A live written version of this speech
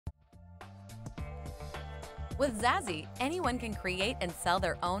With Zazzy, anyone can create and sell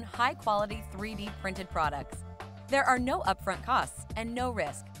their own high-quality 3D printed products. There are no upfront costs and no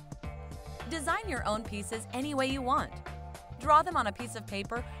risk. Design your own pieces any way you want. Draw them on a piece of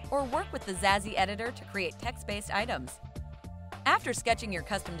paper or work with the Zazzy editor to create text-based items. After sketching your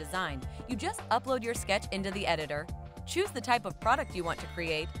custom design, you just upload your sketch into the editor, choose the type of product you want to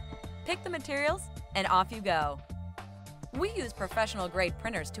create, pick the materials, and off you go. We use professional-grade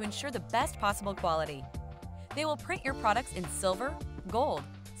printers to ensure the best possible quality. They will print your products in silver, gold,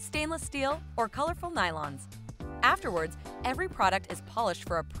 stainless steel, or colorful nylons. Afterwards, every product is polished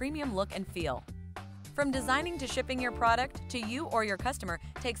for a premium look and feel. From designing to shipping your product to you or your customer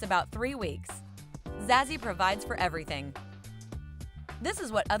takes about 3 weeks. Zazzy provides for everything. This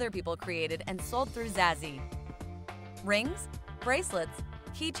is what other people created and sold through Zazzy. Rings, bracelets,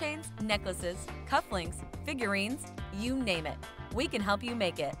 keychains, necklaces, cufflinks, figurines, you name it. We can help you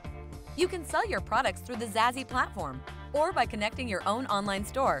make it. You can sell your products through the Zazzy platform or by connecting your own online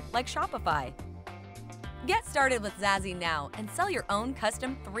store like Shopify. Get started with Zazzy now and sell your own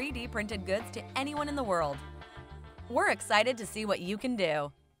custom 3D printed goods to anyone in the world. We're excited to see what you can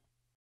do.